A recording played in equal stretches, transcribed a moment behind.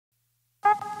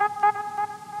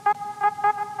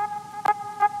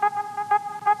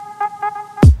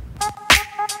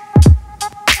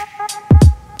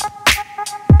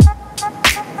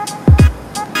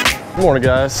Good morning,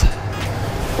 guys.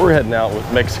 We're heading out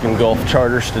with Mexican Gulf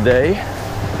Charters today.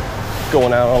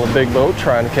 Going out on a big boat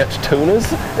trying to catch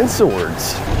tunas and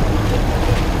swords.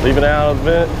 Leaving out of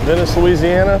Venice,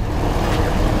 Louisiana,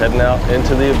 heading out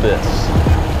into the abyss.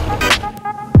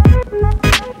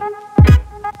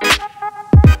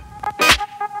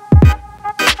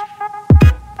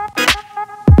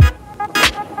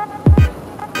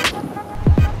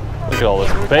 Look at all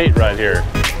this bait right here.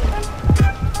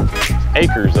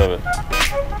 Acres of it.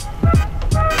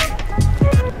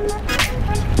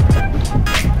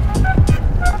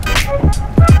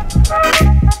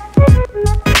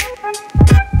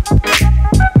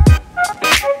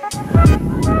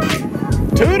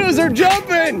 Tunas are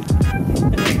jumping!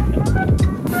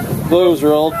 Those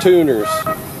are all tuners.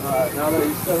 Now that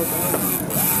he's so down.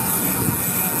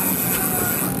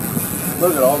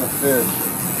 Look at all the fish.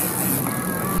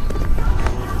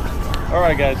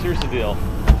 Alright guys, here's the deal.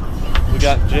 We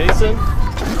got Jason,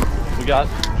 we got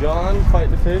John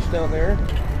fighting the fish down there,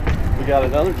 we got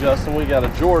another Justin, we got a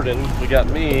Jordan, we got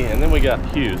me, and then we got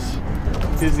Hughes.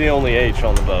 He's the only H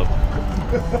on the boat.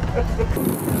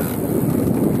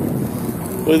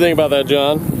 What do you think about that,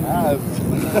 John?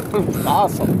 That's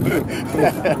awesome.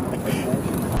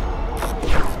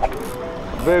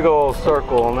 Big old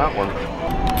circle on that one.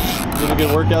 Getting a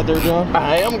good workout there, John?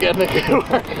 I am getting a good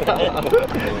workout.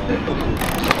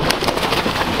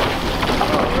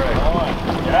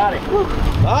 Got it.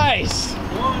 Nice!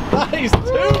 Nice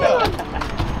tuna!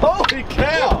 Holy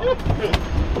cow!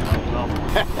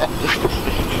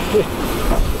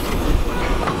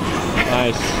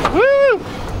 Nice. Woo!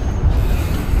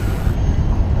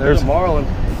 There's a marlin.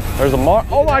 There's a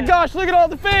oh my gosh, look at all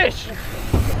the fish!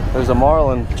 There's a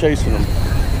marlin chasing them.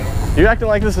 You're acting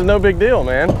like this is no big deal,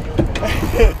 man.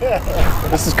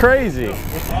 This is crazy.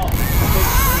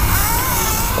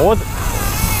 What?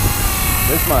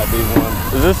 This might be one.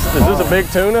 Is this a big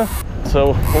tuna?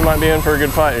 So we might be in for a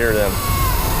good fight here then.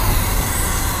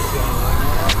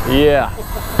 Yeah.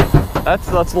 That's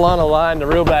a lot of line to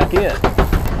reel back in.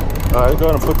 All right, go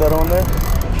ahead and put that on there.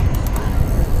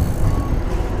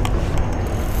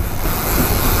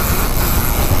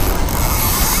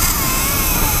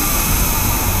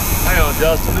 Hang on,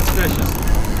 Justin, this fish is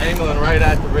angling right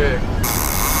at the rig.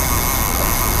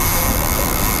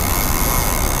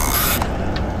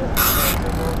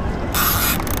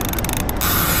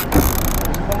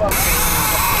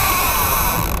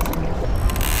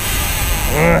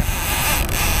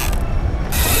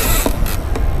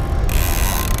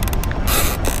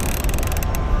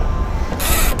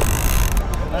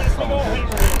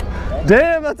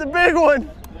 Damn, that's a big one.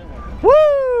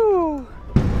 Woo!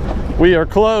 We are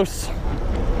close.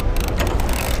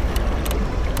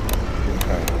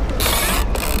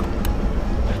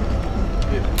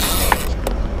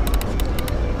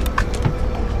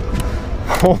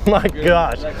 Oh my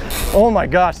gosh. Oh my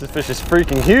gosh, this fish is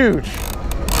freaking huge.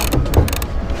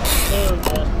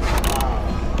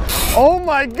 Oh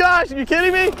my gosh, are you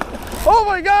kidding me? Oh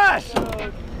my gosh!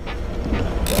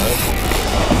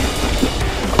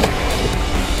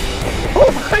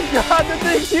 Oh my god, that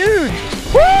thing's huge!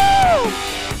 Woo!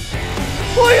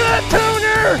 Look at that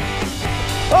tuner!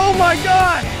 Oh my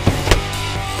god!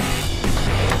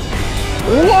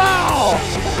 Wow!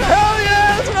 Hell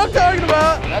yeah, that's what I'm talking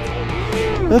about!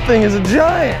 That thing is a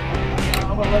giant!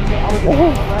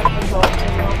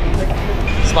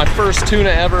 This is my first tuna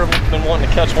ever. I've been wanting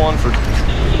to catch one for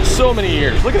so many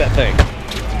years. Look at that thing.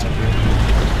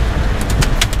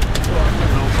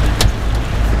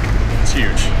 It's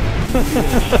huge. Guys,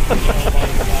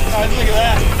 look at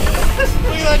that.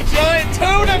 Look at that giant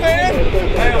tuna, man.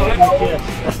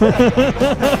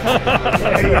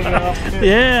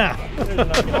 Yeah.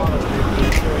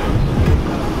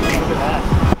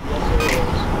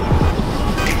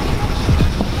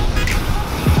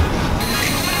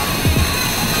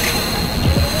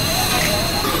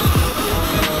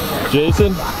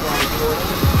 Jason,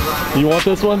 you want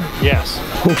this one? Yes.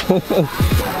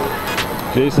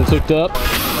 Jason's hooked up.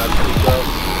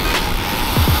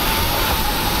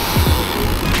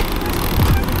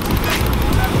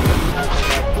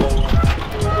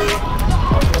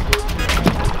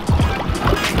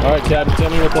 All right, Captain, tell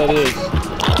me what that is.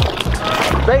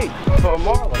 Bait for a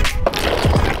marlin.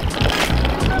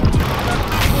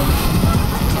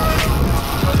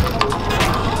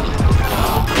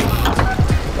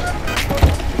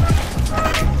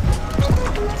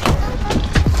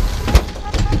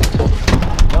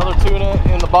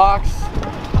 In the box.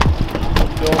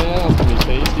 Going in, it's gonna be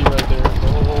tasty right there.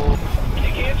 Oh.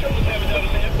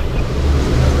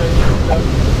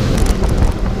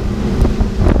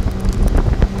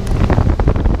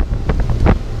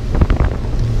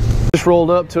 Just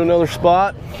rolled up to another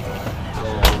spot,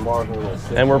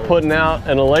 and we're putting out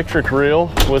an electric reel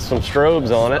with some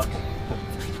strobes on it.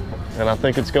 And I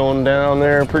think it's going down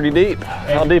there pretty deep.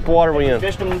 How deep water are we in?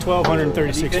 Fished them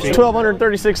 1,236 feet.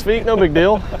 1,236 feet, no big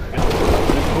deal.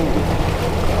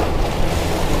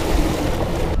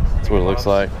 That's what it looks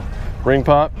like. Ring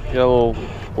pop, you got a little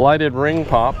lighted ring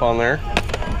pop on there.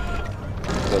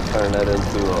 Gonna turn that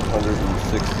into a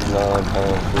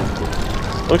 169-pound fish.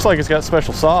 Looks like it's got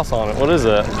special sauce on it. What is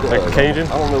that? Like Cajun?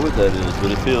 I don't know what that is,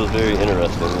 but it feels very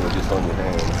interesting when it gets on your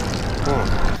hands.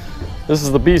 This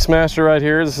is the Beastmaster right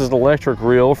here. This is an electric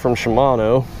reel from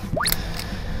Shimano.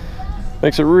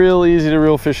 Makes it real easy to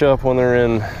reel fish up when they're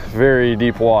in very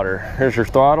deep water. Here's your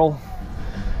throttle.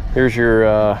 Here's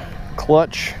your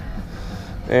clutch.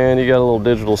 And you got a little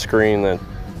digital screen that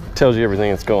tells you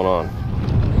everything that's going on.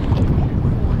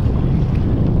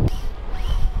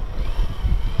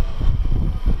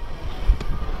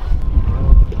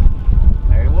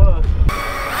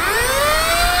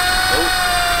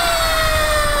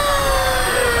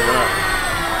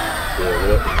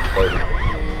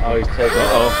 Oh, he's taking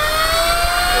Uh-oh.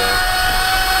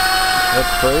 That's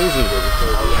crazy.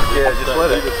 Yeah, just let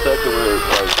it. Stuck to where it's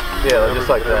like, Yeah, just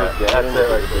like that. That's it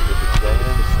right there.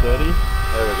 Steady.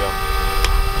 There we go.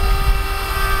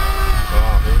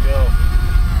 Wow, there you go.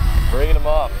 Bringing them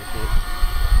up.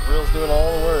 Reel's doing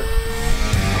all the work.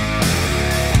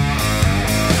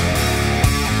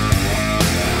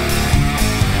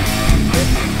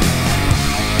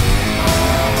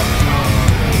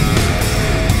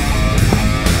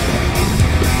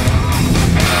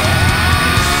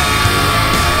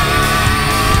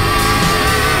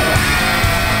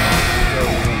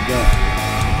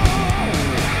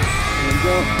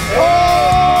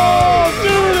 Oh,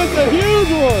 dude, it's a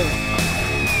huge one.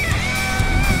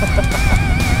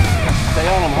 Stay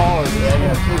on them hard.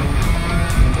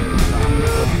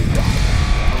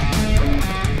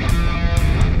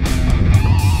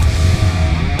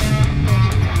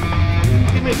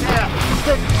 Give me a tap.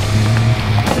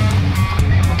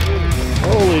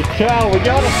 Holy cow, we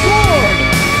got a sword.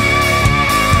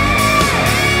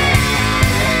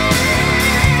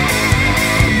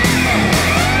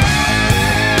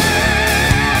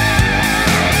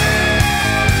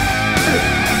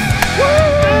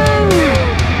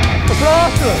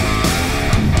 Awesome.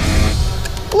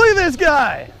 Look at this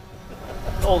guy.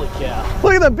 Holy cow.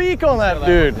 Look at the beak on that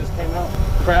dude. Just came out.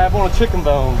 Crab on a chicken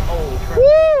bone. Holy crap.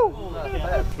 Woo!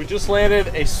 Yeah. We just landed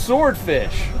a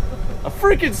swordfish. A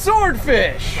freaking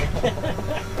swordfish.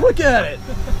 Look at it.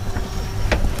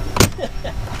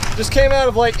 Just came out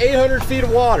of like 800 feet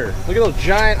of water. Look at those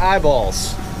giant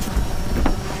eyeballs.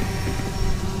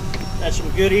 That's some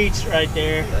good eats right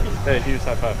there. Hey, huge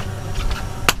high five.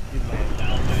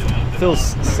 Feels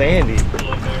sandy,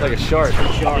 like a shark.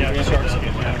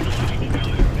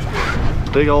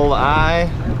 Big old eye.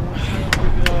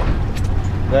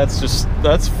 That's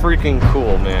freaking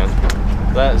cool, man.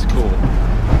 That is cool.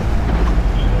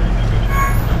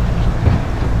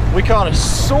 We caught a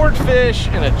swordfish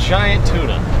and a giant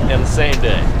tuna in the same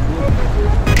day.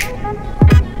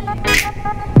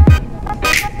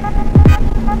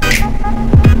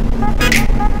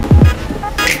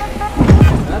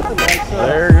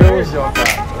 There goes.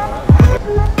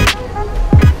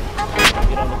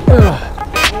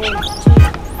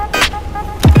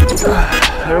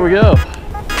 There we go.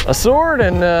 A sword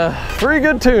and 3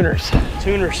 good tuners.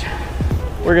 Tuners.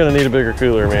 We're gonna need a bigger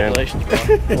cooler, man.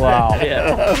 Wow.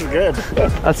 Yeah, that was good.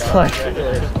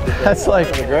 That's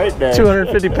like a great day.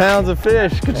 250 pounds of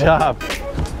fish. Good job.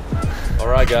 All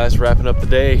right, guys, wrapping up the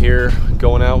day here.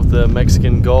 Going out with the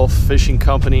Mexican Gulf Fishing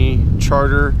Company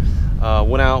charter.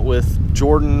 Went out with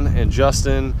Jordan and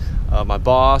Justin, my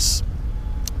boss,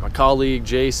 my colleague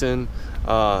Jason,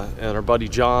 and our buddy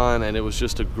John, and it was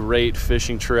just a great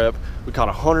fishing trip. We caught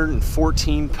a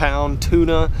 114-pound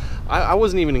tuna. I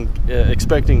wasn't even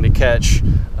expecting to catch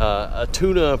a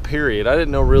tuna, period. I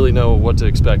didn't really know what to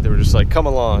expect. They were just like, come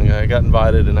along. I got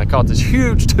invited and I caught this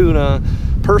huge tuna,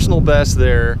 personal best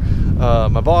there.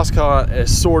 My boss caught a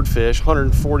swordfish,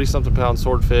 140-something pound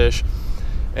swordfish.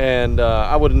 And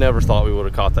I would have never thought we would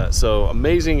have caught that. So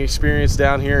amazing experience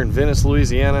down here in Venice,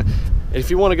 Louisiana. If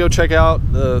you want to go check out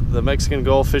the Mexican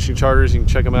Gulf Fishing Charters, you can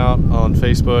check them out on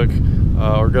Facebook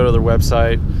or go to their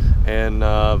website. And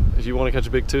if you want to catch a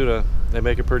big tuna, they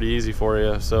make it pretty easy for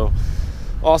you. So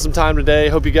awesome time today.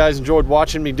 Hope you guys enjoyed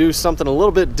watching me do something a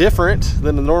little bit different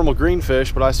than the normal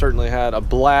greenfish, but I certainly had a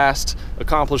blast,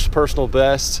 accomplished personal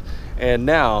best. And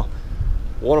now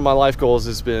one of my life goals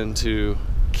has been to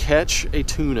catch a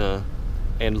tuna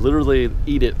and literally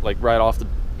eat it like right off the,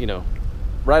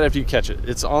 right after you catch it.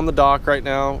 It's on the dock right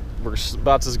now. We're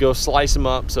about to go slice them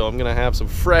up, so I'm gonna have some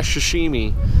fresh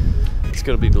sashimi. It's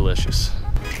gonna be delicious.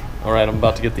 All right, I'm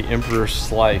about to get the Emperor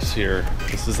slice here.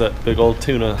 This is that big old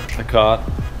tuna I caught.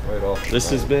 Right off.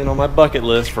 This has been on my bucket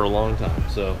list for a long time.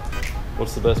 So,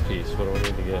 what's the best piece? What do I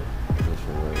need to get? This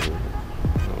one right here.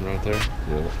 That one right there?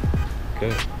 Yeah.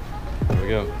 Okay, there we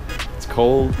go. It's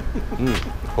cold.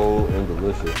 Cold and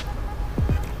delicious.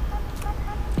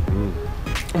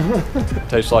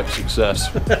 Tastes like success.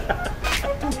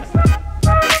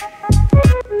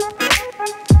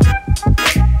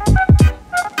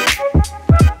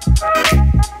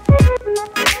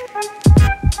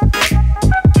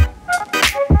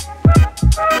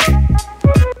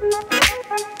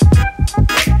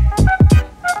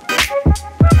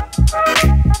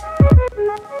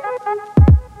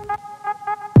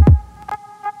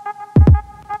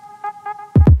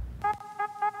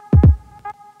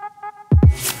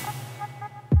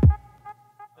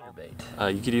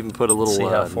 You could even put a little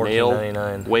nail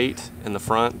weight in the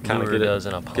front, kind of get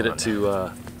it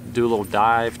to do a little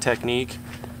dive technique.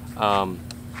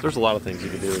 There's a lot of things you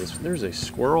can do with this. There's a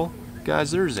squirrel,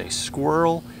 guys. There's a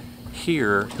squirrel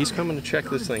here. He's coming to check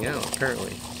this thing out.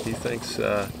 Apparently, he thinks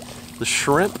the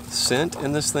shrimp scent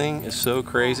in this thing is so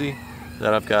crazy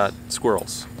that I've got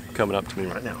squirrels coming up to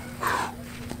me right now.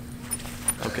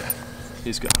 Okay,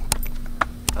 he's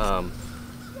gone.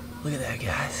 Look at that,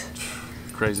 guys.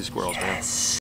 Crazy squirrels, man.